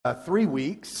3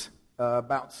 weeks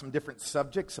about some different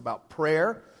subjects, about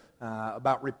prayer,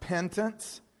 about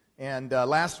repentance. And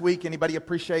last week, anybody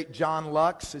appreciate John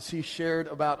Lux as he shared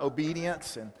about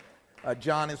obedience? And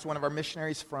John is one of our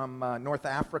missionaries from North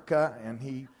Africa, and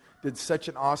he did such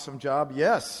an awesome job.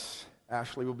 Yes,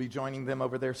 Ashley will be joining them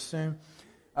over there soon.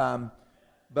 All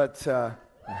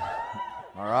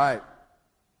right.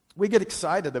 We get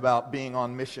excited about being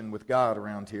on mission with God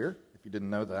around here, if you didn't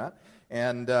know that.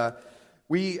 And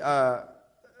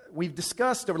we've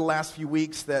discussed over the last few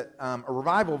weeks that a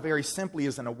revival very simply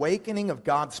is an awakening of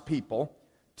God's people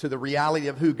to the reality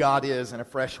of who God is in a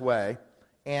fresh way,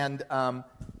 and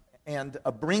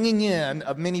a bringing in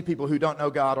of many people who don't know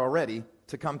God already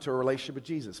to come to a relationship with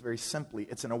Jesus. Very simply,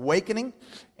 it's an awakening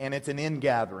and it's an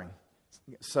ingathering.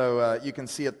 So you can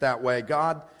see it that way.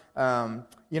 God,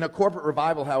 corporate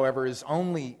revival, however, is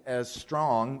only as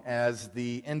strong as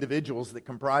the individuals that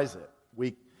comprise it.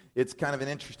 It's kind of an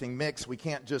interesting mix. We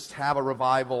can't just have a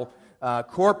revival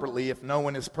corporately if no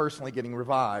one is personally getting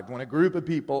revived. When a group of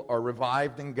people are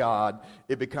revived in God,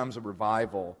 it becomes a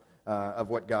revival of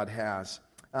what God has.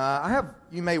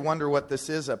 You may wonder what this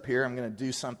is up here. I'm going to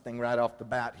do something right off the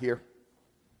bat here.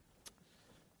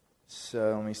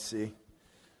 So let me see.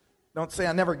 Don't say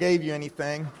I never gave you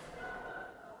anything.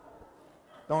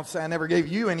 Don't say I never gave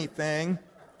you anything.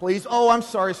 Please. Oh, I'm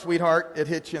sorry, sweetheart. It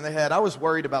hit you in the head. I was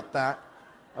worried about that.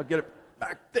 I'll get it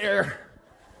back there.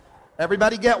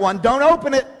 Everybody get one. Don't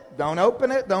open it. Don't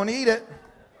open it. Don't eat it.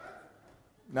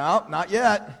 No, not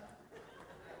yet.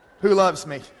 Who loves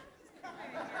me?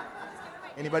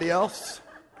 Anybody else?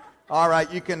 All right,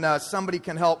 you can. Somebody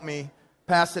can help me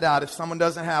pass it out if someone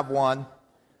doesn't have one.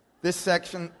 This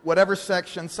section, whatever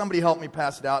section, somebody help me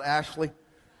pass it out. Ashley?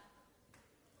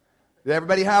 Did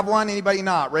everybody have one? Anybody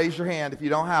not? Raise your hand if you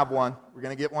don't have one. We're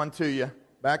going to get one to you.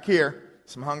 Back here,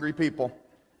 some hungry people.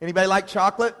 Anybody like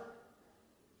chocolate?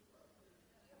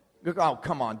 Oh,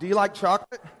 come on. Do you like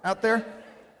chocolate out there?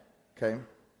 Okay.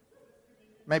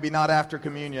 Maybe not after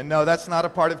communion. No, that's not a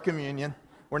part of communion.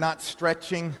 We're not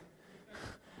stretching.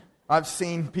 I've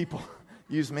seen people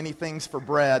use many things for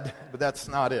bread, but that's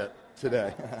not it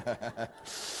today.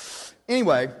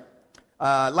 Anyway,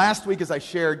 last week as I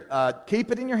shared,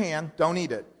 keep it in your hand. Don't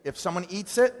eat it. If someone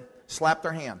eats it, slap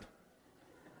their hand.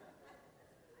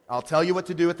 I'll tell you what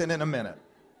to do with it in a minute.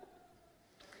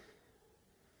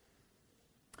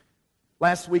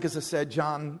 Last week, as I said,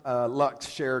 John Lux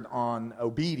shared on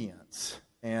obedience,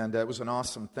 and it was an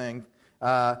awesome thing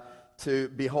to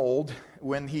behold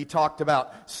when he talked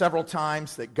about several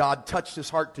times that God touched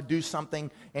his heart to do something,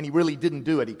 and he really didn't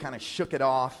do it. He kind of shook it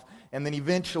off, and then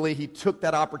eventually he took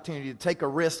that opportunity to take a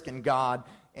risk in God,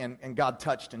 and God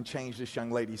touched and changed this young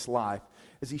lady's life.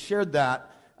 As he shared that,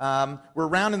 we're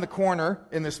rounding the corner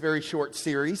in this very short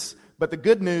series, but the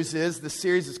good news is the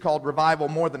series is called Revival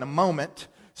More Than a Moment.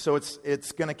 So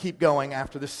it's going to keep going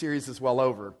after this series is well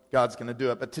over. God's going to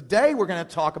do it. But today we're going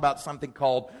to talk about something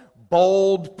called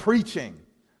bold preaching.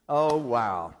 Oh,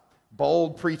 wow.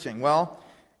 Bold preaching. Well,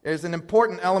 there's an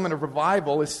important element of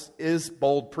revival is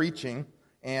bold preaching.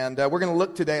 And we're going to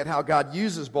look today at how God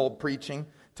uses bold preaching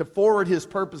to forward his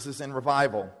purposes in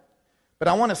revival. But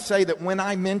I want to say that when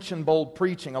I mention bold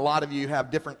preaching, a lot of you have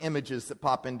different images that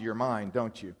pop into your mind,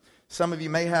 don't you? Some of you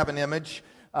may have an image.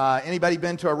 Anybody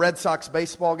been to a Red Sox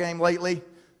baseball game lately?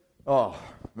 Oh,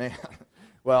 man.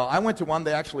 Well, I went to one.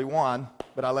 They actually won,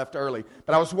 but I left early.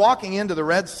 But I was walking into the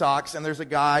Red Sox, and there's a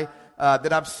guy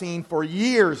that I've seen for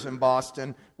years in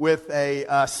Boston with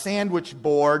a sandwich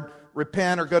board,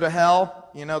 repent or go to hell.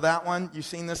 You know that one? You've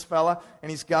seen this fella? And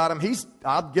he's got him.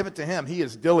 I'll give it to him. He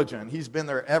is diligent. He's been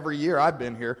there every year I've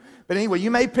been here. But anyway,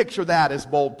 you may picture that as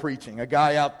bold preaching. A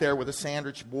guy out there with a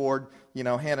sandwich board,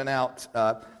 handing out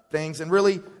things and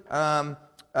really,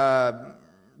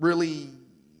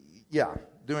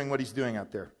 doing what he's doing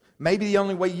out there. Maybe the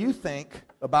only way you think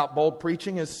about bold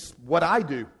preaching is what I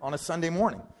do on a Sunday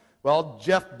morning. Well,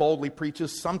 Jeff boldly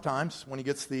preaches sometimes when he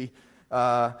gets the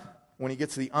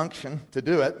unction to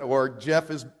do it, or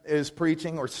Jeff is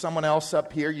preaching, or someone else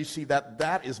up here. You see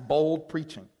that is bold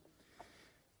preaching.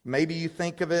 Maybe you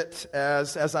think of it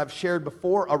as I've shared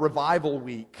before, a revival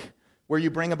week, where you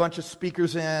bring a bunch of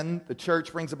speakers in, the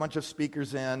church brings a bunch of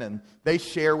speakers in, and they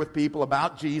share with people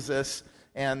about Jesus,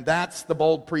 and that's the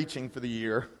bold preaching for the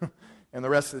year. And the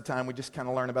rest of the time, we just kind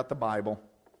of learn about the Bible.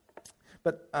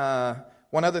 But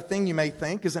one other thing you may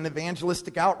think is an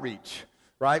evangelistic outreach,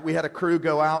 right? We had a crew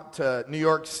go out to New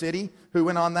York City. Who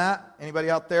went on that? Anybody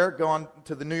out there go on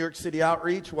to the New York City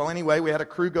outreach? Well, anyway, we had a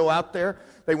crew go out there.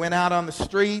 They went out on the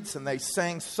streets, and they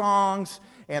sang songs,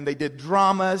 and they did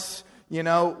dramas,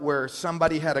 where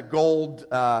somebody had a gold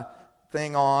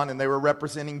thing on, and they were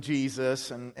representing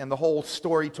Jesus, and the whole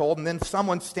story told, and then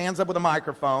someone stands up with a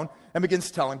microphone and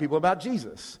begins telling people about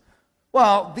Jesus.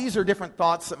 Well, these are different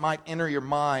thoughts that might enter your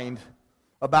mind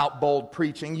about bold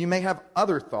preaching. You may have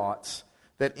other thoughts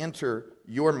that enter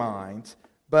your mind,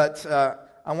 but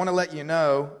I want to let you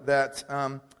know that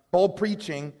bold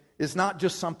preaching is not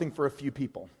just something for a few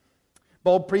people.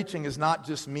 Bold preaching is not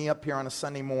just me up here on a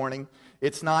Sunday morning.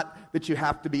 It's not that you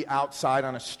have to be outside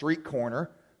on a street corner,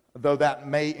 though that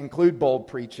may include bold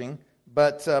preaching.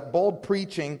 But bold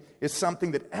preaching is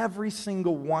something that every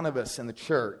single one of us in the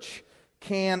church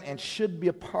can and should be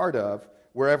a part of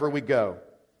wherever we go.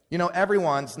 You know,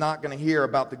 everyone's not going to hear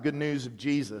about the good news of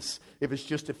Jesus if it's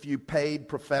just a few paid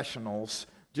professionals,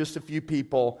 just a few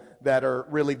people that are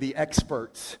really the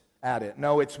experts at it.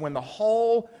 No, it's when the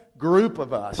whole group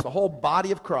of us, the whole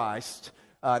body of Christ,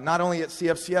 not only at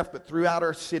CFCF but throughout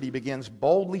our city, begins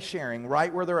boldly sharing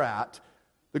right where they're at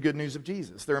the good news of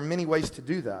Jesus. There are many ways to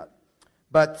do that.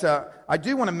 But I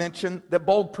do want to mention that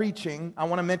bold preaching, I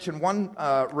want to mention one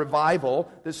revival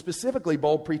that specifically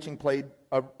bold preaching played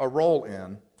a role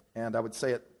in. And I would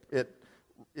say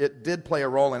it did play a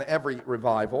role in every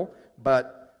revival,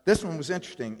 but this one was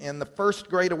interesting. In the First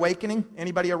Great Awakening,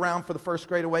 anybody around for the First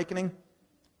Great Awakening?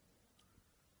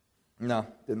 No,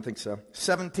 didn't think so.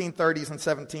 1730s and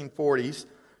 1740s,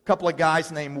 a couple of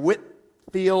guys named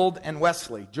Whitefield and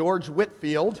Wesley. George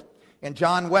Whitefield and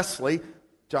John Wesley.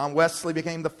 John Wesley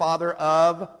became the father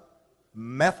of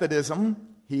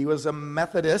Methodism. He was a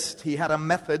Methodist. He had a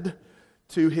method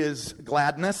to his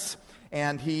gladness,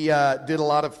 and he did a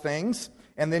lot of things.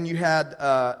 And then you had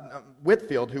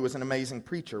Whitefield, who was an amazing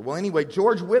preacher. Well, anyway,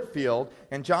 George Whitefield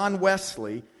and John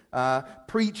Wesley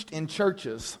preached in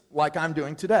churches like I'm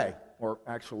doing today. Or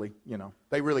actually, you know,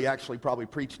 they really actually probably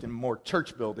preached in more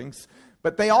church buildings.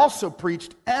 But they also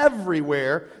preached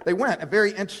everywhere they went. A very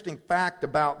interesting fact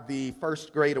about the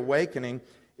First Great Awakening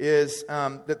is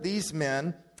that these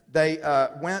men, they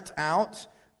went out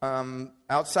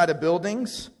outside of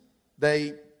buildings.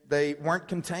 They weren't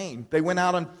contained. They went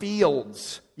out on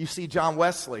fields. You see John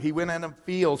Wesley. He went out on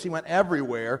fields. He went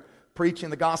everywhere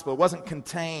preaching the gospel. It wasn't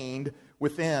contained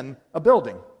within a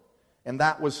building. And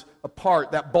that was a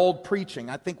part, that bold preaching.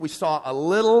 I think we saw a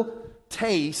little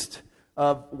taste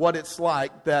of what it's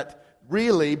like, that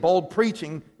really bold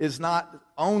preaching is not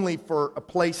only for a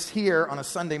place here on a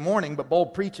Sunday morning, but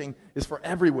bold preaching is for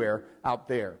everywhere out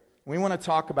there. We want to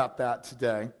talk about that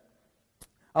today.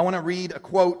 I want to read a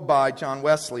quote by John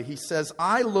Wesley. He says,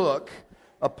 "I look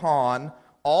upon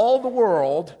all the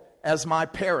world as my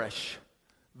parish.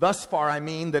 Thus far I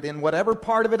mean that in whatever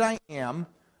part of it I am,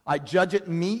 I judge it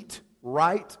meet,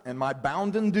 right, and my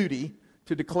bounden duty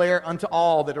to declare unto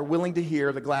all that are willing to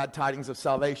hear the glad tidings of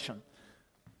salvation."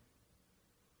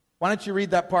 Why don't you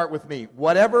read that part with me?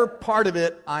 Whatever part of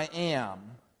it I am.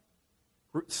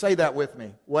 Say that with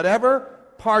me. Whatever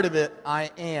part of it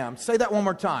I am. Say that one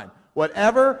more time.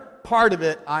 Whatever part of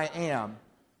it I am.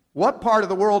 What part of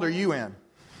the world are you in?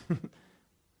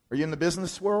 Are you in the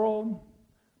business world?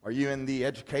 Are you in the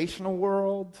educational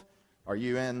world?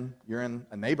 You're in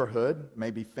a neighborhood,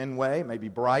 maybe Fenway, maybe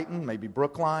Brighton, maybe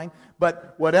Brookline.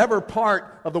 But whatever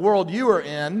part of the world you are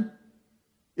in,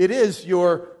 it is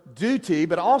your duty,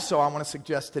 but also I want to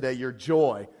suggest today your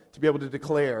joy to be able to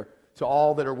declare to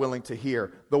all that are willing to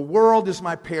hear. The world is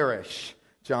my parish,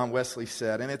 John Wesley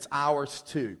said, and it's ours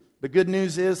too. The good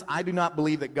news is I do not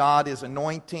believe that God is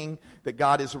anointing, that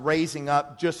God is raising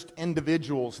up just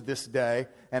individuals this day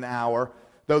and hour,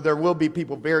 though there will be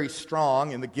people very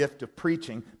strong in the gift of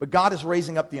preaching. But God is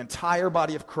raising up the entire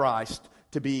body of Christ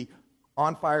to be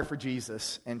on fire for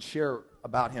Jesus and share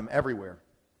about Him everywhere.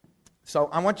 So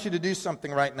I want you to do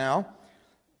something right now.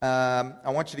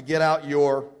 I want you to get out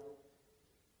your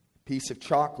piece of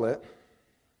chocolate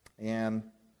and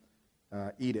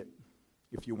eat it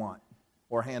if you want,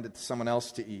 or hand it to someone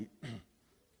else to eat.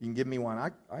 You can give me one.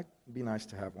 I'd be nice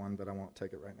to have one, but I won't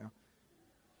take it right now.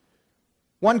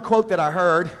 One quote that I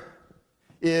heard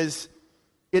is,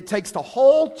 "It takes the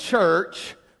whole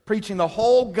church preaching the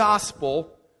whole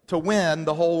gospel to win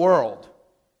the whole world."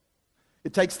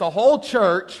 It takes the whole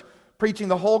church preaching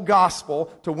the whole gospel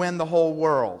to win the whole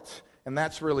world. And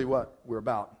that's really what we're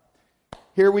about.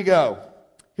 Here we go.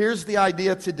 Here's the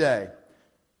idea today.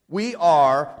 We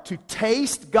are to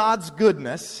taste God's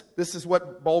goodness. This is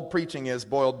what bold preaching is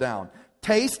boiled down.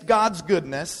 Taste God's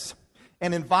goodness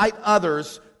and invite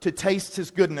others to taste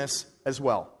His goodness as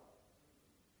well.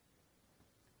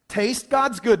 Taste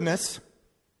God's goodness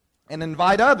and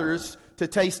invite others to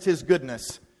taste His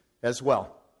goodness as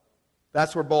well.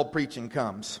 That's where bold preaching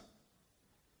comes.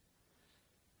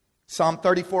 Psalm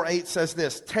 34:8 says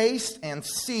this, taste and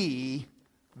see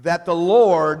that the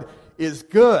Lord is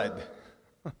good.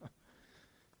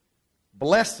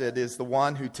 Blessed is the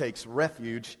one who takes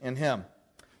refuge in him.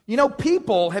 You know,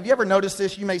 people, have you ever noticed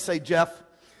this? You may say, Jeff,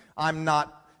 I'm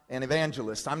not an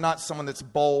evangelist. I'm not someone that's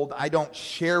bold. I don't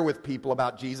share with people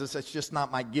about Jesus. That's just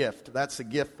not my gift. That's a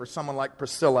gift for someone like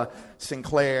Priscilla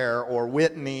Sinclair or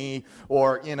Whitney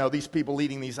or, these people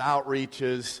leading these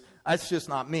outreaches. That's just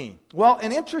not me. Well,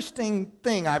 an interesting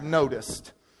thing I've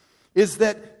noticed is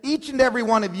that each and every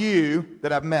one of you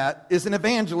that I've met is an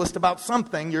evangelist about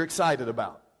something you're excited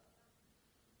about.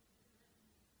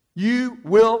 You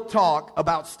will talk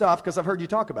about stuff because I've heard you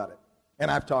talk about it.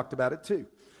 And I've talked about it too.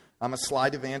 I'm a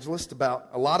slide evangelist about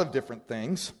a lot of different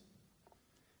things.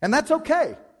 And that's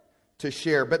okay to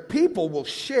share. But people will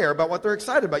share about what they're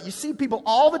excited about. You see people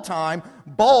all the time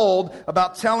bold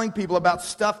about telling people about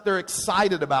stuff they're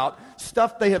excited about,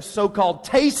 stuff they have so-called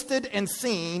tasted and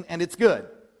seen, and it's good.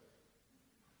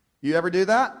 You ever do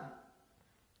that?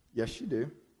 Yes, you do.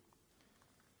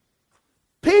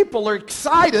 People are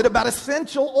excited about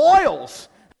essential oils.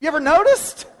 You ever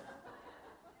noticed?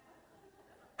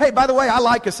 Hey, by the way, I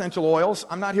like essential oils.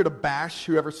 I'm not here to bash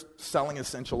whoever's selling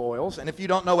essential oils. And if you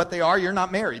don't know what they are, you're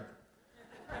not married.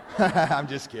 I'm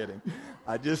just kidding.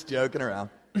 I'm just joking around.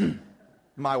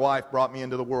 My wife brought me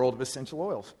into the world of essential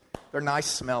oils. They're nice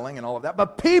smelling and all of that.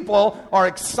 But people are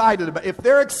excited about, if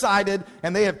they're excited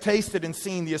and they have tasted and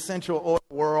seen the essential oil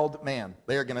world, man,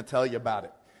 they're going to tell you about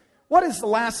it. What is the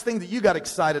last thing that you got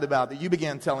excited about that you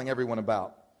began telling everyone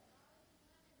about?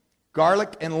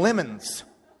 Garlic and lemons.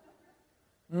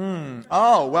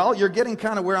 Oh, well, you're getting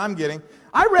kind of where I'm getting.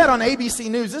 I read on ABC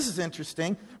News, this is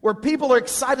interesting, where people are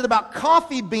excited about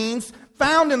coffee beans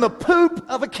found in the poop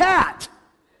of a cat.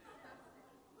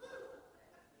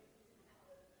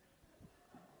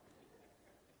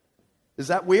 Is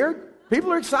that weird?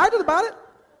 People are excited about it.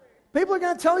 People are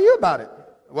going to tell you about it.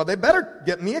 Well, they better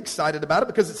get me excited about it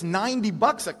because it's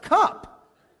 $90 a cup.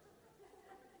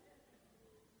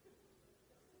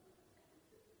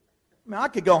 I mean, I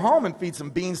could go home and feed some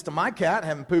beans to my cat,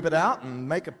 have him poop it out, and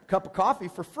make a cup of coffee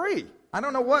for free. I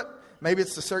don't know what. Maybe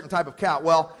it's a certain type of cat.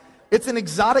 Well, it's an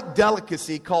exotic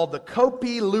delicacy called the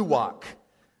kopi luwak,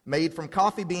 made from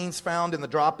coffee beans found in the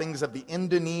droppings of the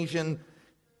Indonesian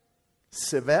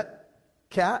civet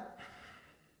cat.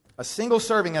 A single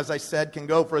serving, as I said, can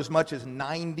go for as much as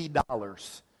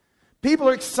 $90. People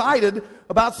are excited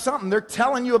about something. They're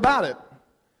telling you about it.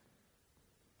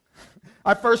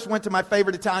 I first went to my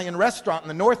favorite Italian restaurant in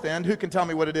the North End. Who can tell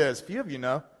me what it is? A few of you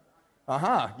know.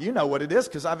 You know what it is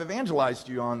because I've evangelized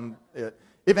you on it.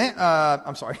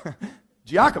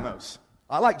 Giacomo's.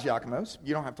 I like Giacomo's.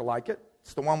 You don't have to like it.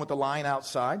 It's the one with the line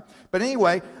outside. But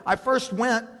anyway, I first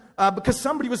went because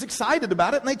somebody was excited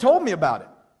about it and they told me about it.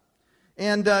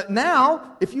 And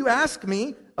now, if you ask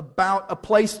me about a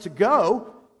place to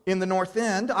go in the North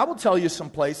End, I will tell you some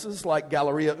places like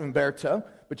Galleria Umberto,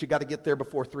 but you got to get there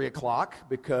before 3 o'clock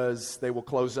because they will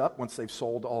close up once they've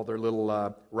sold all their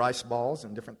little rice balls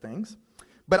and different things.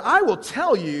 But I will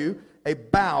tell you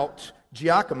about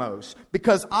Giacomo's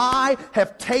because I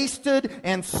have tasted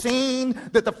and seen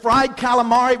that the fried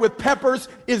calamari with peppers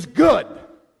is good.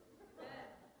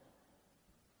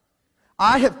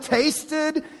 I have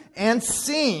tasted and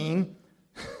seen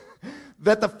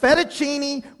that the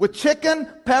fettuccine with chicken,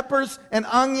 peppers, and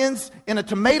onions in a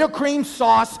tomato cream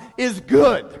sauce is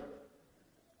good.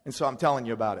 And so I'm telling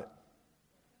you about it.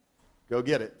 Go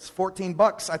get it. It's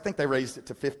 $14. I think they raised it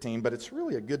to $15, but it's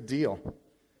really a good deal.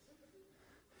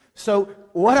 So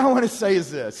what I want to say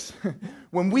is this.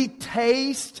 When we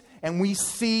taste and we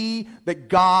see that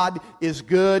God is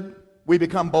good, we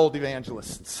become bold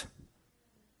evangelists.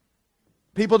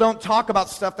 People don't talk about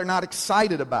stuff they're not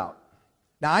excited about.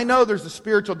 Now, I know there's a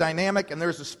spiritual dynamic and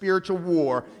there's a spiritual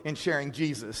war in sharing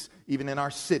Jesus, even in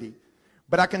our city.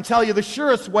 But I can tell you the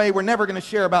surest way we're never going to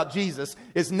share about Jesus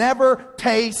is never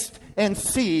taste and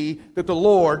see that the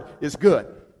Lord is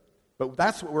good. But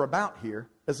that's what we're about here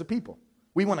as a people.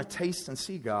 We want to taste and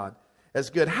see God as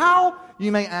good. How,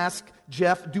 you may ask,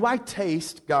 Jeff, do I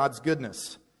taste God's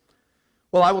goodness?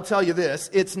 Well, I will tell you this.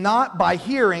 It's not by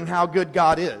hearing how good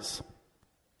God is.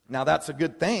 Now, that's a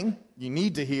good thing. You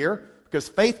need to hear because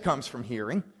faith comes from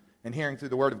hearing and hearing through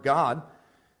the Word of God.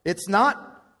 It's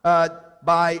not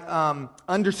by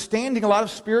understanding a lot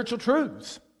of spiritual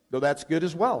truths, though that's good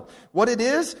as well. What it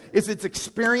is it's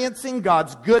experiencing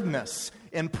God's goodness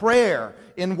in prayer,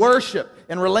 in worship,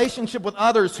 in relationship with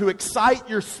others who excite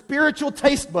your spiritual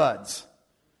taste buds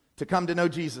to come to know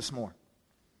Jesus more.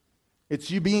 It's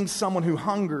you being someone who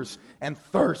hungers and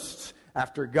thirsts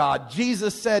after God.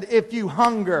 Jesus said, if you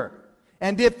hunger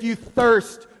And if you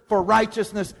thirst for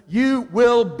righteousness, you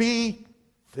will be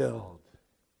filled.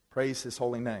 Praise His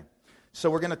holy name. So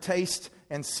we're going to taste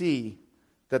and see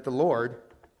that the Lord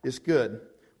is good.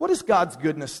 What does God's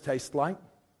goodness taste like?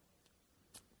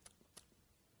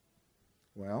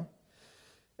 Well,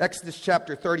 Exodus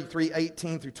chapter 33,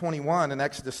 18 through 21, and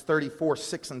Exodus 34,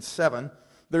 6 and 7,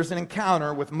 there's an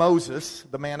encounter with Moses,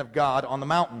 the man of God, on the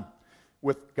mountain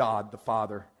with God the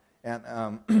Father.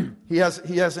 And he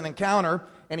has an encounter,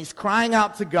 and he's crying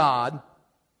out to God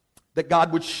that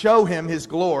God would show him His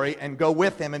glory and go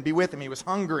with him and be with him. He was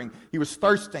hungering. He was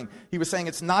thirsting. He was saying,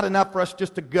 it's not enough for us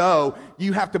just to go.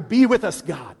 You have to be with us,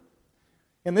 God.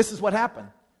 And this is what happened.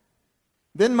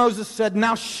 Then Moses said,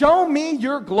 now show me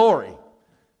your glory.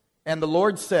 And the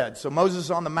Lord said, so Moses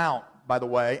is on the mount, by the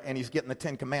way, and he's getting the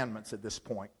 10 Commandments at this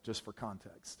point, just for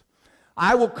context.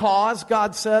 I will cause,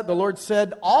 the Lord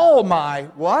said, all my,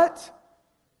 what?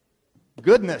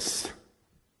 Goodness.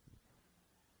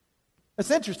 That's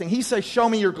interesting. He says, show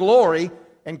me your glory.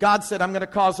 And God said, I'm going to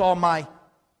cause all my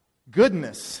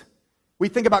goodness. We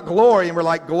think about glory and we're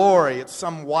like, glory. It's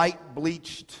some white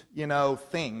bleached,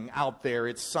 thing out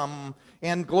there.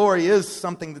 And glory is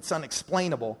something that's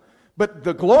unexplainable. But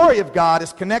the glory of God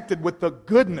is connected with the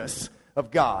goodness of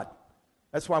God.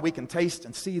 That's why we can taste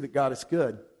and see that God is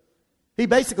good. He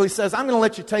basically says, I'm going to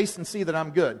let you taste and see that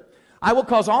I'm good. I will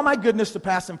cause all my goodness to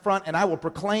pass in front, and I will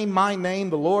proclaim my name,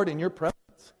 the Lord, in your presence.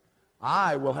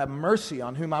 I will have mercy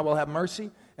on whom I will have mercy,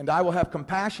 and I will have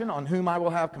compassion on whom I will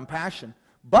have compassion.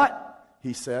 But,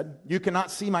 he said, you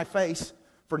cannot see my face,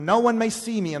 for no one may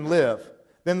see me and live.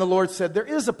 Then the Lord said, there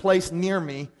is a place near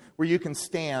me where you can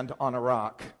stand on a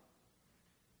rock.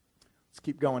 Let's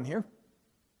keep going here.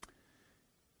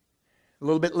 A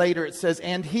little bit later it says,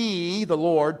 and he, the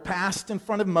Lord, passed in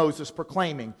front of Moses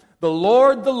proclaiming, the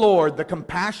Lord, the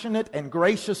compassionate and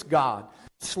gracious God,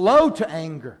 slow to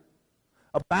anger,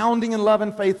 abounding in love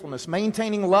and faithfulness,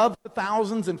 maintaining love to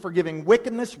thousands and forgiving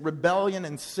wickedness, rebellion,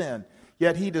 and sin.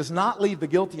 Yet He does not leave the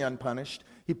guilty unpunished.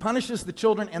 He punishes the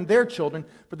children and their children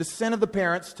for the sin of the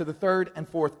parents to the third and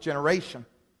fourth generation.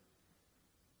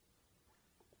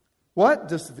 What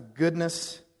does the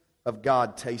goodness of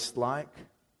God taste like?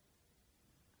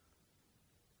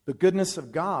 The goodness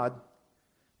of God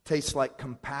tastes like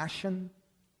compassion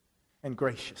and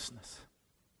graciousness.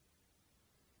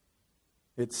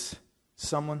 It's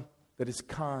someone that is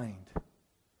kind.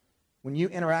 When you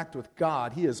interact with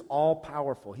God, He is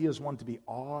all-powerful. He is one to be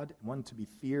awed, one to be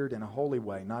feared in a holy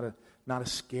way, not a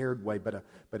scared way, but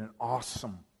an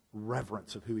awesome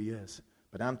reverence of who He is.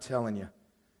 But I'm telling you,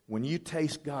 when you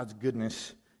taste God's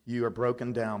goodness, you are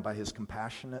broken down by His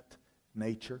compassionate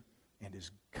nature and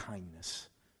His kindness,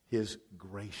 His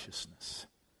graciousness.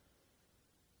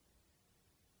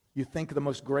 You think of the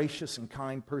most gracious and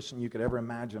kind person you could ever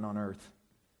imagine on earth.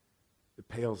 It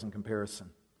pales in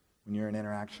comparison when you're in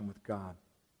interaction with God.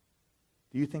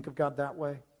 Do you think of God that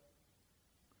way?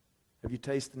 Have you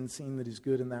tasted and seen that He's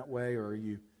good in that way? Or are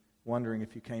you wondering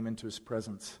if you came into His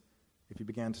presence, if you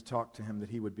began to talk to Him, that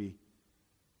He would be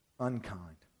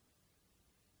unkind,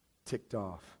 ticked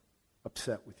off,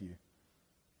 upset with you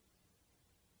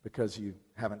because you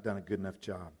haven't done a good enough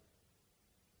job?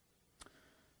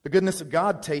 The goodness of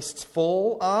God tastes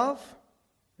full of,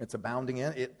 it's abounding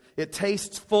in, it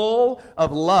tastes full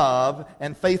of love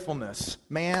and faithfulness.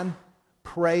 Man,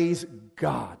 praise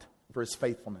God for His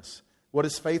faithfulness. What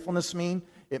does faithfulness mean?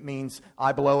 It means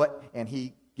I blow it and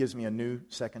He gives me a new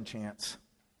second chance,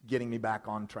 getting me back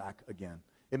on track again.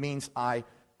 It means I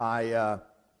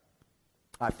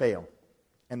fail,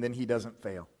 and then He doesn't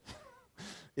fail.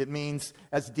 It means,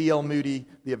 as D.L. Moody,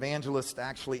 the evangelist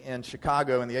actually in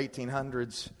Chicago in the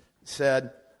 1800s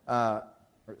said, or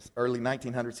early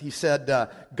 1900s, he said,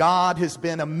 God has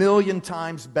been 1,000,000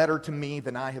 times better to me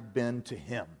than I have been to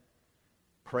Him.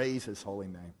 Praise His holy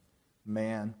name.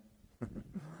 Man,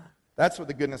 that's what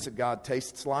the goodness of God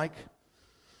tastes like.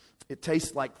 It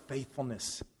tastes like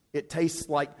faithfulness. It tastes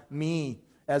like me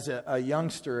as a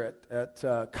youngster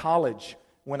at college.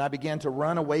 When I began to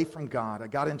run away from God, I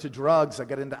got into drugs, I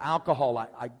got into alcohol,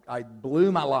 I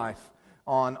blew my life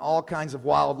on all kinds of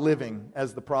wild living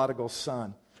as the prodigal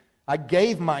son. I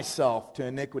gave myself to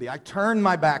iniquity. I turned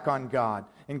my back on God,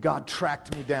 and God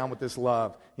tracked me down with His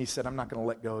love. He said, I'm not going to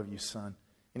let go of you, son.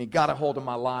 And He got a hold of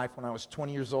my life when I was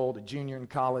 20 years old, a junior in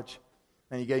college,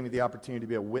 and He gave me the opportunity to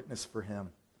be a witness for Him,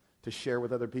 to share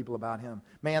with other people about Him.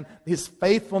 Man, His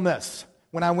faithfulness,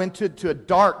 when I went to a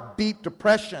dark, deep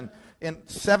depression, in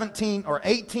 17 or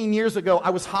 18 years ago,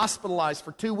 I was hospitalized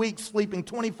for 2 weeks, sleeping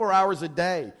 24 hours a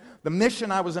day. The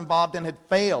mission I was involved in had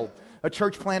failed, a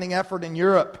church planting effort in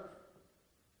Europe.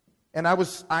 And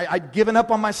I'd given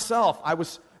up on myself.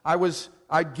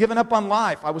 I'd given up on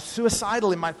life. I was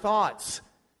suicidal in my thoughts.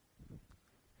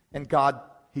 And God,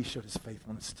 He showed His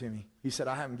faithfulness to me. He said,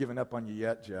 I haven't given up on you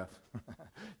yet, Jeff.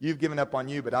 You've given up on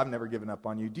you, but I've never given up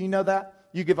on you. Do you know that?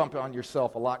 You give up on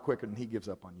yourself a lot quicker than He gives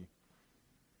up on you.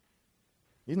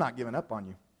 He's not giving up on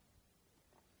you.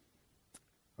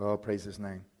 Oh, praise His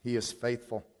name. He is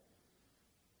faithful.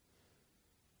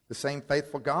 The same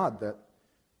faithful God that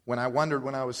when I wondered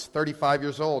when I was 35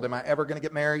 years old, am I ever going to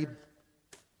get married?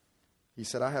 He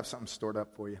said, I have something stored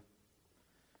up for you.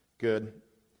 Good.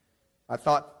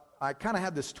 I kind of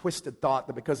had this twisted thought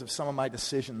that because of some of my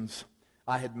decisions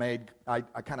I had made, I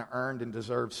kind of earned and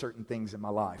deserved certain things in my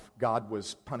life. God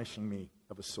was punishing me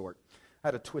of a sort. I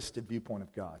had a twisted viewpoint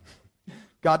of God.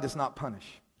 God does not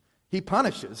punish. He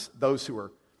punishes those who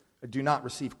do not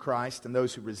receive Christ and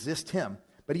those who resist Him,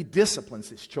 but He disciplines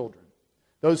His children.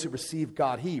 Those who receive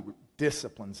God, He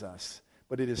disciplines us,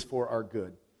 but it is for our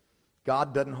good.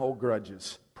 God doesn't hold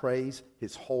grudges. Praise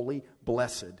His holy,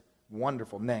 blessed,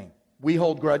 wonderful name. We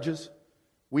hold grudges.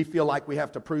 We feel like we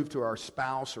have to prove to our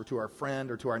spouse or to our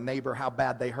friend or to our neighbor how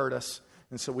bad they hurt us.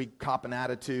 And so we cop an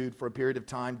attitude for a period of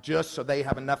time just so they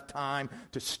have enough time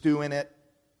to stew in it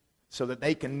so that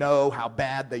they can know how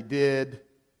bad they did.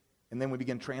 And then we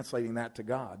begin translating that to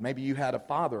God. Maybe you had a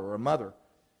father or a mother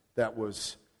that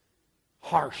was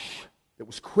harsh, that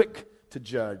was quick to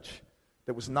judge,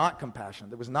 that was not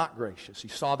compassionate, that was not gracious. You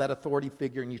saw that authority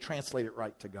figure and you translate it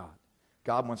right to God.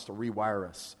 God wants to rewire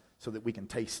us so that we can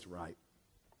taste right.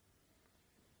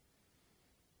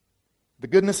 The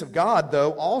goodness of God,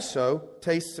 though, also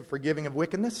tastes of forgiving of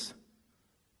wickedness.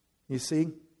 You see,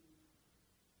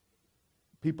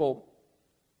 people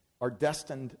are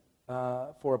destined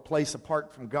for a place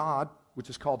apart from God, which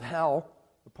is called hell,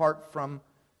 apart from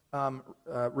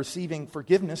receiving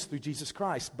forgiveness through Jesus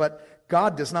Christ. But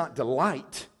God does not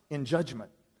delight in judgment.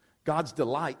 God's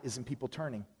delight is in people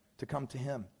turning to come to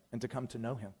Him and to come to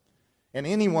know Him. And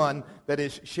anyone that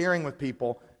is sharing with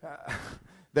people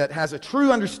that has a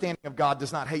true understanding of God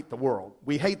does not hate the world.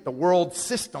 We hate the world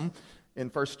system in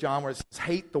 1 John where it says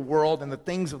hate the world and the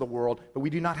things of the world, but we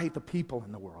do not hate the people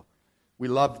in the world. We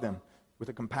love them with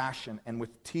a compassion and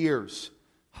with tears,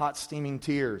 hot steaming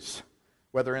tears,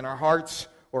 whether in our hearts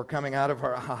or coming out of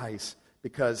our eyes,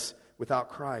 because without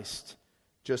Christ,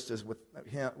 just as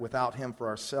without Him for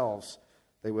ourselves,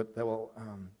 they will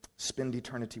spend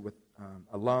eternity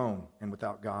alone and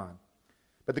without God.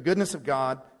 But the goodness of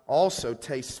God also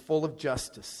tastes full of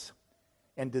justice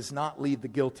and does not leave the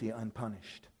guilty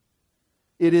unpunished.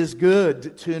 It is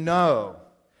good to know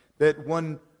that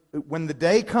when the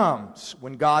day comes,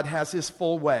 when God has His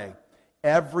full way,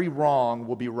 every wrong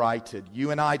will be righted.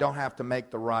 You and I don't have to make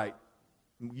the right.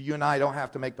 You and I don't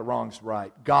have to make the wrongs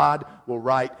right. God will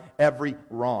right every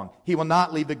wrong. He will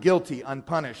not leave the guilty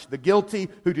unpunished. The guilty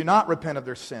who do not repent of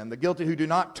their sin, the guilty who do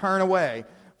not turn away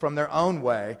from their own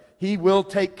way, He will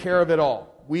take care of it all.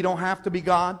 We don't have to be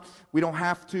God. We don't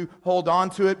have to hold on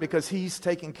to it because He's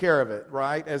taking care of it,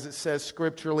 right? As it says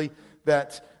scripturally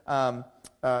that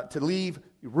to leave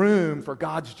room for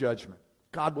God's judgment.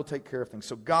 God will take care of things.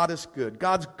 So God is good.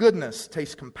 God's goodness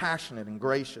tastes compassionate and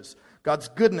gracious. God's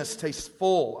goodness tastes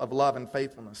full of love and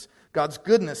faithfulness. God's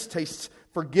goodness tastes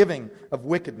forgiving of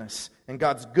wickedness. And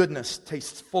God's goodness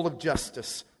tastes full of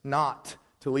justice, not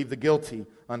to leave the guilty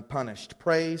unpunished.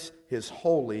 Praise His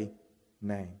holy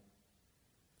name.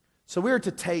 So we are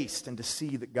to taste and to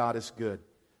see that God is good.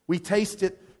 We taste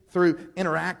it through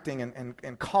interacting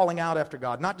and calling out after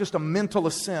God. Not just a mental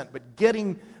assent, but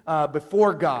getting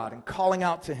before God and calling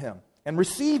out to Him. And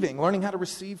receiving, learning how to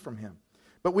receive from Him.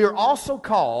 But we are also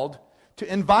called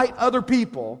to invite other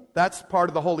people. That's part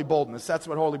of the holy boldness. That's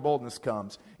what holy boldness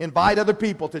comes. Invite other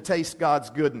people to taste God's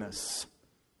goodness.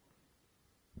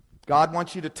 God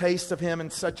wants you to taste of Him in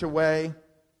such a way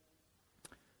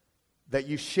that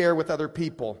you share with other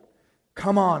people.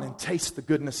 Come on and taste the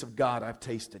goodness of God I've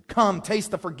tasted. Come,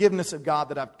 taste the forgiveness of God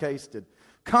that I've tasted.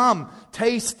 Come,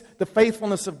 taste the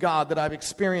faithfulness of God that I've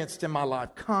experienced in my life.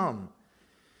 Come.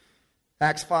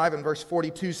 Acts 5 and verse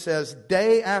 42 says,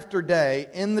 day after day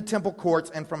in the temple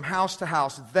courts and from house to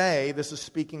house, this is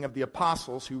speaking of the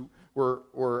apostles who were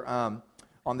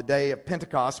on the day of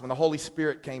Pentecost when the Holy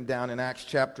Spirit came down in Acts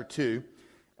chapter 2,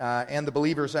 and the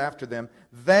believers after them,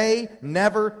 they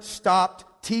never stopped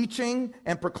teaching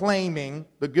and proclaiming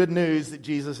the good news that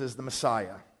Jesus is the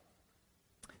Messiah.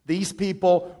 These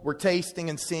people were tasting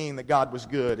and seeing that God was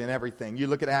good in everything. You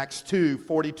look at Acts 2,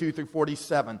 42 through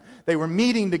 47. They were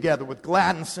meeting together with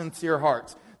glad and sincere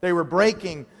hearts. They were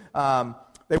breaking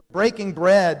breaking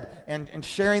bread and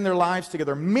sharing their lives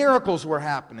together. Miracles were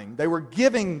happening. They were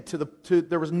giving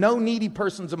there was no needy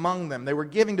persons among them. They were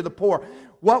giving to the poor.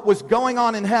 What was going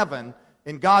on in heaven,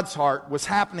 in God's heart, was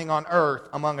happening on earth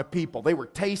among a people. They were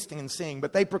tasting and seeing,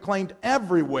 but they proclaimed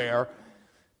everywhere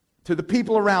to the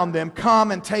people around them,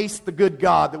 come and taste the good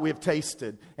God that we have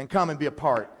tasted, and come and be a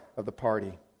part of the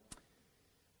party.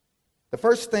 The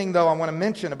first thing, though, I want to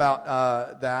mention about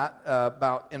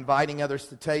about inviting others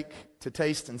to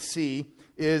taste and see,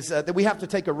 is that we have to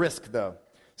take a risk, though.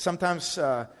 Sometimes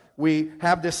we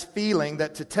have this feeling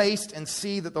that to taste and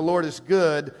see that the Lord is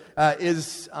good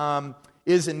is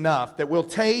enough. That we'll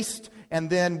taste and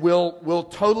then we'll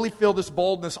totally feel this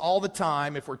boldness all the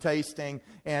time if we're tasting,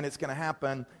 and it's going to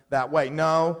happen that way.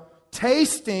 No.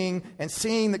 Tasting and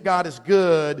seeing that God is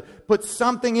good puts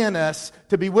something in us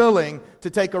to be willing to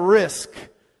take a risk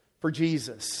for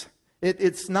Jesus.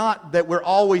 It's not that we're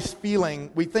always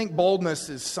feeling, we think boldness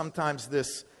is sometimes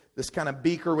this kind of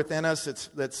beaker within us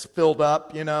that's filled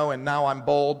up, and now I'm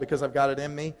bold because I've got it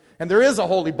in me. And there is a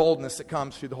holy boldness that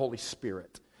comes through the Holy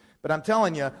Spirit. But I'm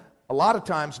telling you, a lot of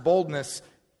times boldness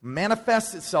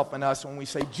manifests itself in us when we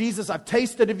say, Jesus, I've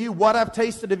tasted of you. What I've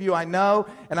tasted of you, I know,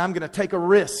 and I'm going to take a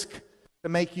risk to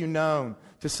make you known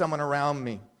to someone around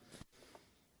me.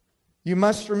 You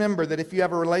must remember that if you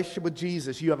have a relationship with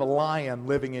Jesus, you have a lion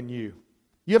living in you.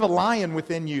 You have a lion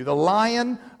within you. The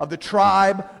Lion of the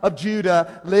tribe of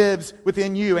Judah lives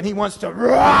within you, and he wants to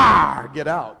roar, get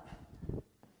out.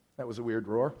 That was a weird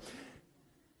roar.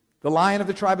 The Lion of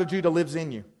the tribe of Judah lives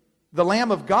in you. The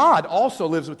Lamb of God also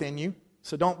lives within you.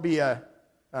 So don't be a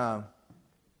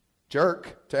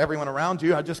jerk to everyone around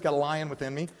you. I just got a lion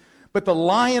within me. But the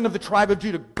Lion of the tribe of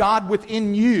Judah, God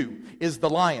within you, is the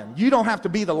lion. You don't have to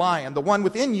be the lion. The one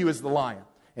within you is the lion.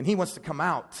 And he wants to come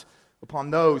out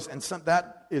upon those. And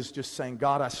that is just saying,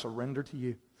 God, I surrender to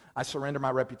you. I surrender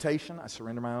my reputation. I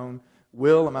surrender my own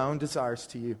will and my own desires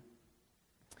to you.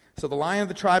 So the Lion of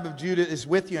the tribe of Judah is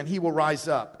with you, and he will rise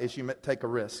up as you take a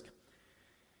risk.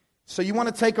 So you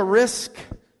want to take a risk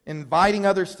inviting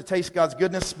others to taste God's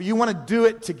goodness, but you want to do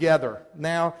it together.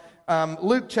 Now,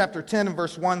 Luke chapter 10 and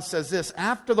verse 1 says this,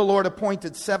 after the Lord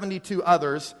appointed 72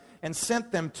 others and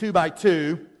sent them 2 by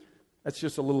 2, that's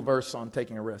just a little verse on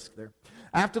taking a risk there.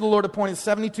 After the Lord appointed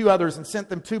 72 others and sent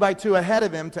them 2 by 2 ahead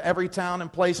of him to every town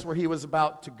and place where he was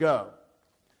about to go.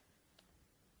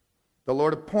 The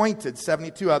Lord appointed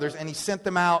 72 others and he sent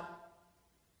them out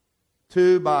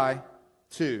 2 by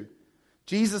 2.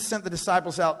 Jesus sent the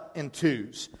disciples out in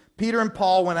twos. Peter and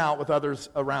Paul went out with others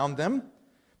around them.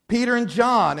 Peter and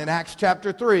John in Acts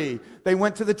chapter 3, they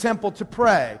went to the temple to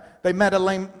pray. They met a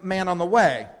lame man on the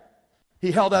way.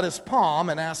 He held out his palm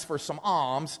and asked for some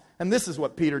alms, and this is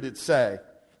what Peter did say.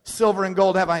 Silver and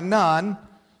gold have I none,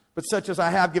 but such as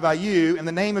I have give I you. In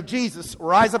the name of Jesus,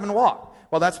 rise up and walk.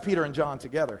 Well, that's Peter and John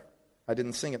together. I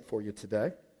didn't sing it for you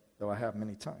today, though I have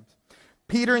many times.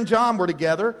 Peter and John were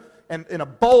together and in a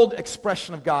bold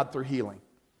expression of God through healing.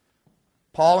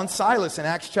 Paul and Silas in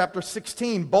Acts chapter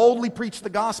 16 boldly preached the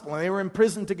gospel, and they were in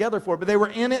prison together for it, but they were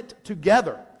in it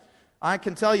together. I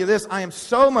can tell you this, I am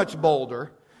so much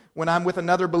bolder when I'm with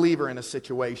another believer in a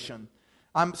situation.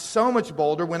 I'm so much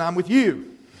bolder when I'm with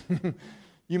you.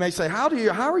 You may say, how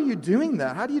are you doing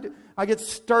that? I get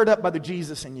stirred up by the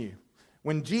Jesus in you.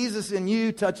 When Jesus in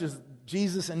you touches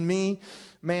Jesus in me,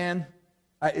 man,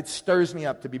 it stirs me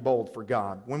up to be bold for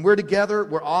God. When we're together,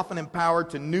 we're often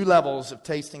empowered to new levels of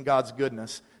tasting God's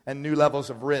goodness and new levels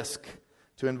of risk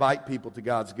to invite people to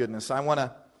God's goodness. I want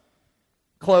to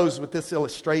close with this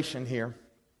illustration here.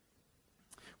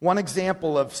 One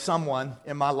example of someone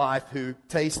in my life who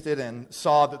tasted and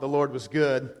saw that the Lord was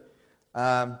good,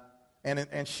 and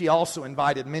she also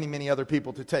invited many, many other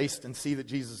people to taste and see that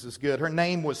Jesus is good. Her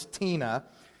name was Tina.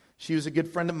 She was a good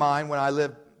friend of mine when I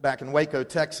lived back in Waco,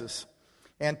 Texas.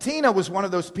 And Tina was one of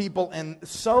those people and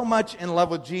so much in love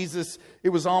with Jesus, it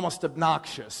was almost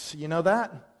obnoxious. You know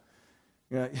that?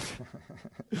 Yeah.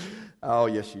 Oh,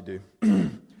 yes, you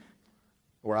do.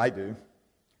 Or I do.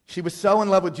 She was so in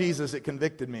love with Jesus, it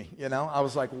convicted me. I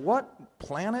was like, what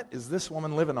planet is this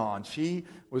woman living on? She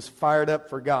was fired up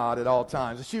for God at all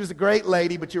times. She was a great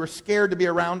lady, but you were scared to be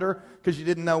around her because you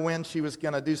didn't know when she was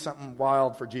going to do something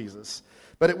wild for Jesus.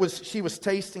 But she was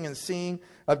tasting and seeing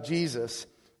of Jesus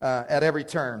at every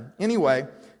turn. Anyway,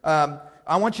 I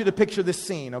want you to picture this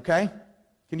scene, okay?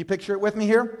 Can you picture it with me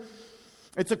here?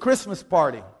 It's a Christmas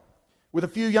party with a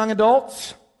few young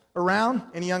adults around.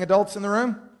 Any young adults in the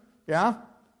room? Yeah?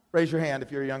 Raise your hand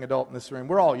if you're a young adult in this room.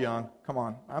 We're all young. Come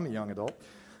on, I'm a young adult.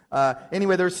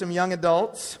 Anyway, there's some young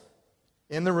adults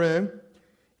in the room.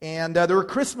 And there were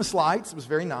Christmas lights. It was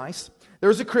very nice. There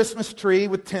was a Christmas tree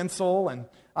with tinsel, and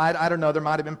I don't know, there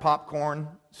might have been popcorn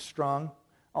strung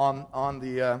on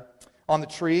the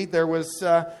tree. There was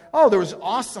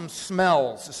awesome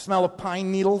smells. The smell of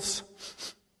pine needles.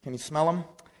 Can you smell them?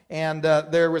 And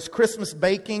there was Christmas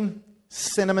baking,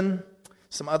 cinnamon,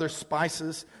 some other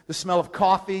spices. The smell of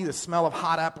coffee, the smell of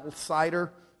hot apple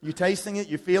cider. You tasting it?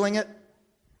 You feeling it?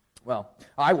 Well,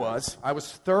 I was. I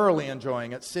was thoroughly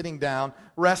enjoying it, sitting down,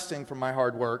 resting from my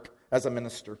hard work as a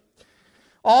minister.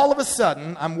 All of a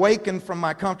sudden, I'm wakened from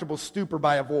my comfortable stupor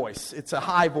by a voice. It's a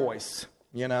high voice,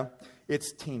 you know.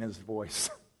 It's Tina's voice.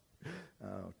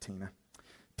 Oh, Tina.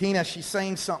 Tina, she's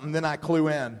saying something, then I clue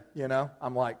in, you know.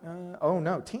 I'm like, oh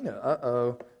no, Tina,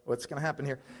 uh-oh, what's going to happen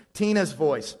here? Tina's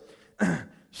voice.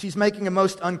 She's making a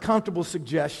most uncomfortable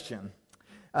suggestion.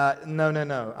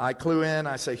 No. I clue in,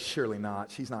 I say, surely not.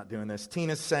 She's not doing this.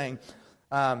 Tina's saying,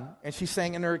 and she's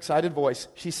saying in her excited voice,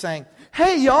 she's saying,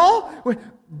 hey, y'all,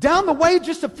 down the way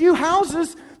just a few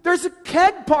houses, there's a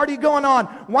keg party going on.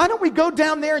 Why don't we go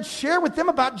down there and share with them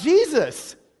about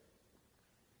Jesus?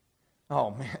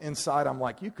 Oh, man, inside I'm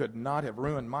like, you could not have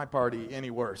ruined my party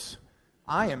any worse.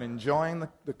 I am enjoying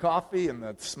the coffee and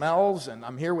the smells, and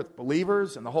I'm here with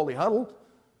believers and the holy huddle.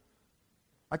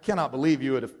 I cannot believe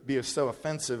you would be so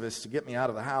offensive as to get me out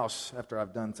of the house after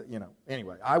I've done,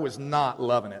 Anyway, I was not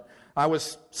loving it. I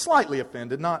was slightly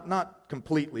offended, not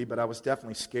completely, but I was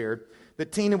definitely scared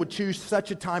that Tina would choose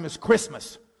such a time as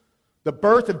Christmas, the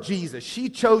birth of Jesus. She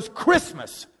chose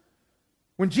Christmas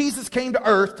when Jesus came to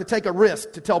earth to take a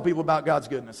risk to tell people about God's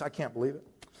goodness. I can't believe it.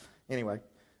 Anyway,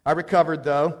 I recovered,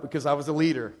 though, because I was a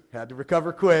leader. Had to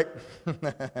recover quick.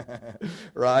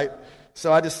 Right?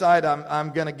 So I decided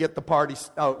I'm going to get the party.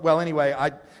 Oh, well, anyway,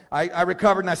 I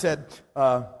recovered and I said,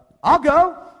 I'll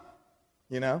go.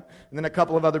 You know? And then a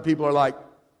couple of other people are like,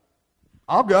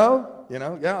 I'll go. You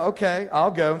know? Yeah, okay,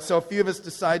 I'll go. So a few of us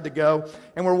decide to go.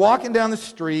 And we're walking down the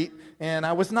street, and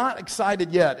I was not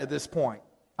excited yet at this point.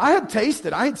 I had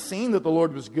tasted. I had seen that the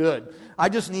Lord was good. I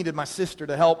just needed my sister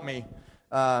to help me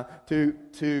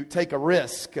to take a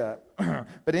risk.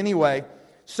 But anyway,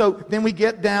 so then we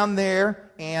get down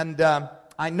there, and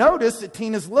I notice that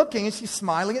Tina's looking, and she's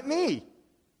smiling at me.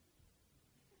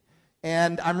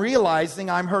 And I'm realizing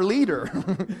I'm her leader.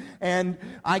 And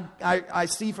I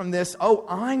see from this, oh,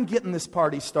 I'm getting this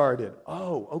party started.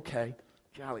 Oh, okay.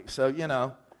 Golly. So, you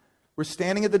know, we're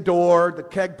standing at the door. The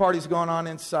keg party's going on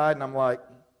inside, and I'm like,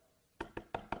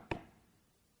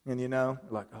 and you know,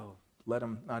 like, oh, let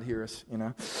them not hear us, you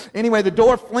know. Anyway, the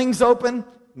door flings open.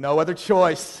 No other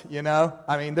choice, you know.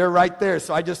 I mean, they're right there.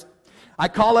 So I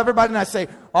call everybody and I say,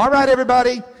 all right,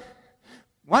 everybody,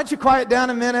 why don't you quiet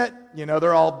down a minute? You know,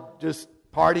 they're all just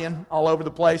partying all over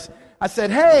the place. I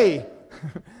said, hey,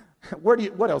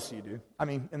 what else do you do? I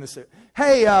mean, in the city.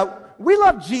 Hey, we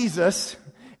love Jesus,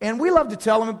 and we love to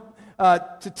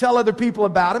tell other people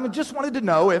about him, and just wanted to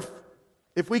know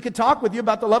if we could talk with you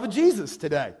about the love of Jesus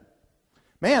today.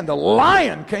 Man, the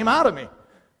lion came out of me.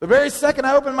 The very second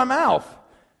I opened my mouth,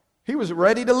 he was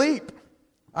ready to leap.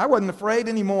 I wasn't afraid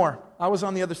anymore. I was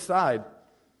on the other side.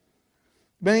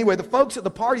 But anyway, the folks at the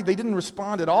party, they didn't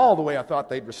respond at all the way I thought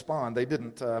they'd respond. They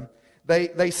didn't.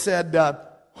 They said,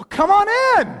 well, come on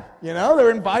in. You know,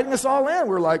 they're inviting us all in.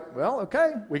 We're like, well,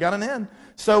 okay, we got an in.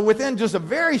 So within just a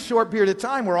very short period of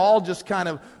time, we're all just kind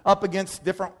of up against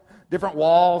different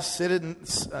walls,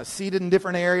 seated in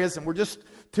different areas, and we're just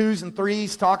twos and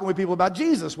threes talking with people about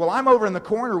Jesus. Well, I'm over in the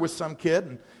corner with some kid,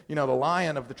 and you know, the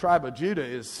Lion of the tribe of Judah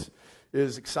is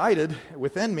excited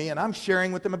within me, and I'm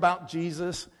sharing with them about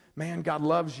Jesus. Man, God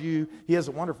loves you. He has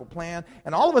a wonderful plan.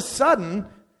 And all of a sudden,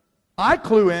 I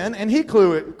clue in, and he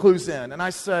clues in, and I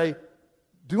say,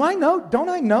 don't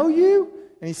I know you?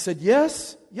 And he said,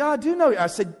 yes. Yeah, I do know you. I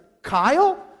said,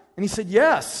 Kyle? And he said,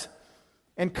 yes.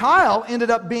 And Kyle ended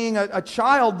up being a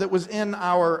child that was in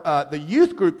the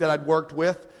youth group that I'd worked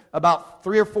with about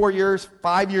 3 or 4 years,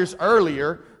 5 years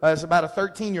earlier. As about a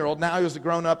 13-year-old. Now he was a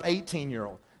grown-up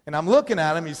 18-year-old. And I'm looking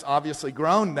at him. He's obviously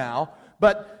grown now.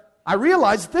 But I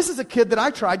realized this is a kid that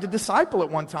I tried to disciple at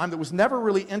one time that was never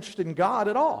really interested in God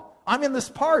at all. I'm in this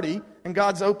party, and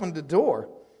God's opened the door.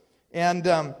 And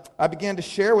I began to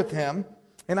share with him,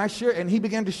 and he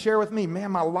began to share with me,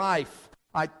 man, my life,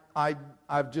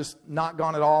 I've just not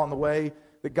gone at all in the way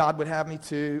that God would have me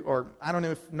to, or I don't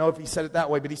know if he said it that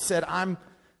way, but he said, I've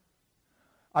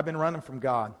been running from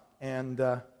God, and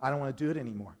I don't want to do it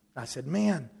anymore. I said,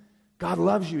 man, God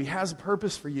loves you. He has a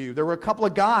purpose for you. There were a couple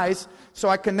of guys, so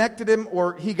I connected him,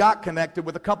 or he got connected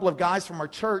with a couple of guys from our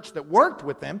church that worked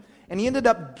with him, and he ended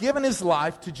up giving his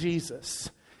life to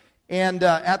Jesus. And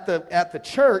at the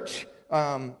church,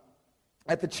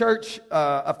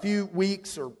 a few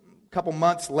weeks or a couple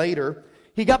months later,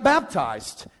 he got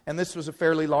baptized. And this was a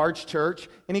fairly large church.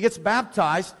 And he gets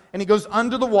baptized, and he goes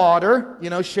under the water,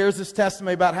 shares his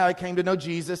testimony about how he came to know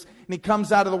Jesus. And he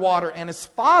comes out of the water. And his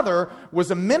father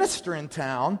was a minister in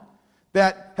town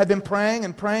that had been praying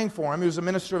and praying for him. He was a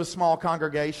minister of a small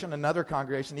congregation, another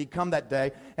congregation. He'd come that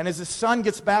day. And as his son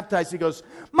gets baptized, he goes,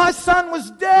 "My son was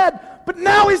dead, but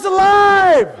now he's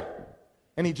alive."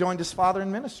 And he joined his father in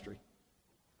ministry.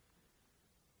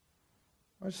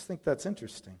 I just think that's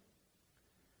interesting.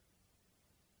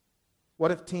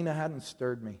 What if Tina hadn't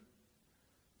stirred me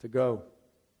to go,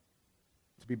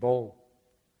 to be bold,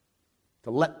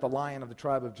 to let the Lion of the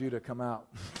tribe of Judah come out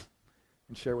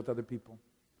and share with other people?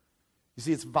 You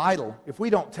see, it's vital. If we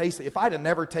don't taste it, if I'd have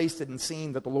never tasted and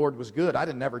seen that the Lord was good, I'd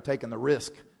have never taken the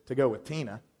risk to go with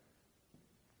Tina.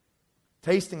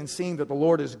 Tasting and seeing that the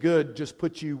Lord is good just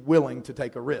puts you willing to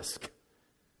take a risk.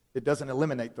 It doesn't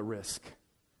eliminate the risk.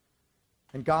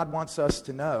 And God wants us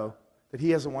to know that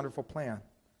He has a wonderful plan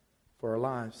for our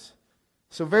lives.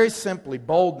 So very simply,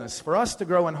 boldness. For us to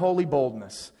grow in holy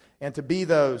boldness and to be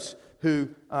those who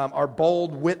are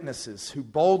bold witnesses, who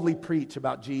boldly preach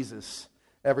about Jesus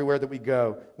everywhere that we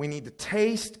go, we need to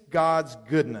taste God's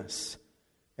goodness.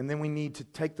 And then we need to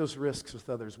take those risks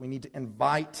with others. We need to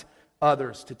invite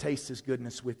others to taste His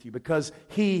goodness with you, because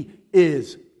He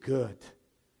is good.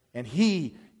 And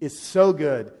He is so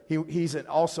good. He's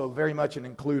also very much an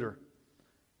includer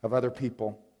of other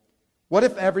people. What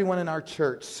if everyone in our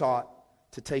church sought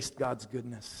to taste God's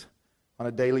goodness on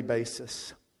a daily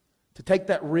basis? To take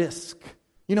that risk.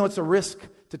 It's a risk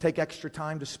to take extra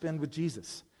time to spend with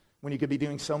Jesus when you could be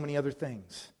doing so many other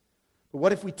things. But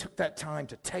what if we took that time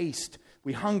to taste?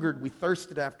 We hungered, we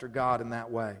thirsted after God in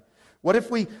that way. What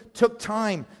if we took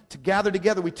time to gather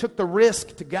together? We took the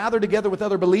risk to gather together with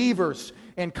other believers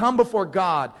and come before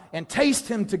God and taste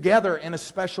Him together in a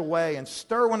special way and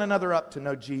stir one another up to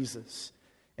know Jesus.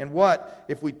 And what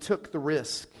if we took the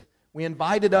risk? We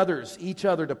invited others, each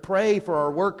other, to pray for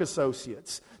our work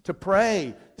associates, to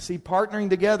pray, partnering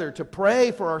together, to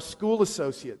pray for our school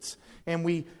associates. And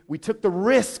we took the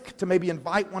risk to maybe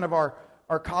invite one of our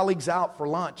colleagues out for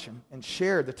lunch and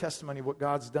share the testimony of what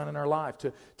God's done in our life.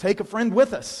 To take a friend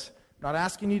with us. I'm not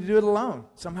asking you to do it alone.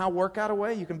 Somehow work out a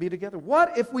way you can be together.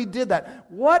 What if we did that?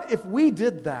 What if we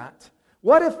did that?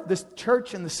 What if this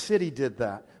church and the city did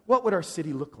that? What would our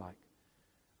city look like?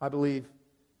 I believe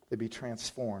it'd be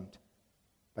transformed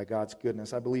by God's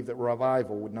goodness. I believe that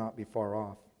revival would not be far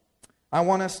off. I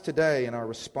want us today in our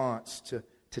response to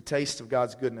taste of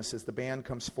God's goodness as the band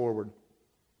comes forward.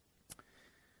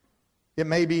 It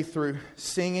may be through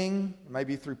singing, it may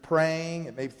be through praying,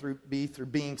 it may be through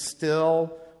being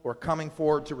still or coming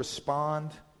forward to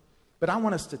respond. But I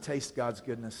want us to taste God's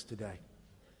goodness today.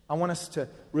 I want us to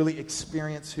really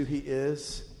experience who He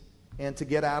is and to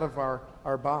get out of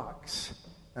our box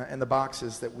and the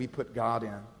boxes that we put God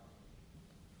in.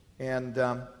 And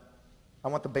I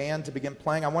want the band to begin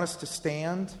playing. I want us to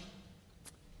stand.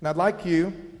 And I'd like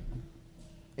you,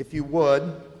 if you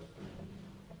would,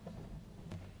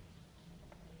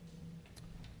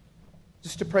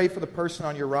 just to pray for the person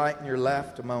on your right and your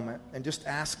left a moment and just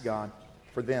ask God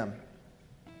for them.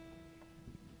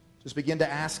 Just begin to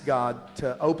ask God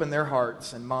to open their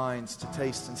hearts and minds to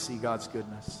taste and see God's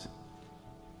goodness,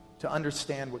 to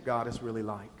understand what God is really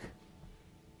like.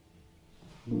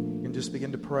 You can just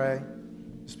begin to pray.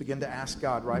 Just begin to ask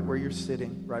God right where you're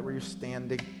sitting, right where you're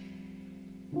standing,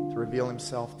 to reveal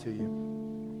Himself to you.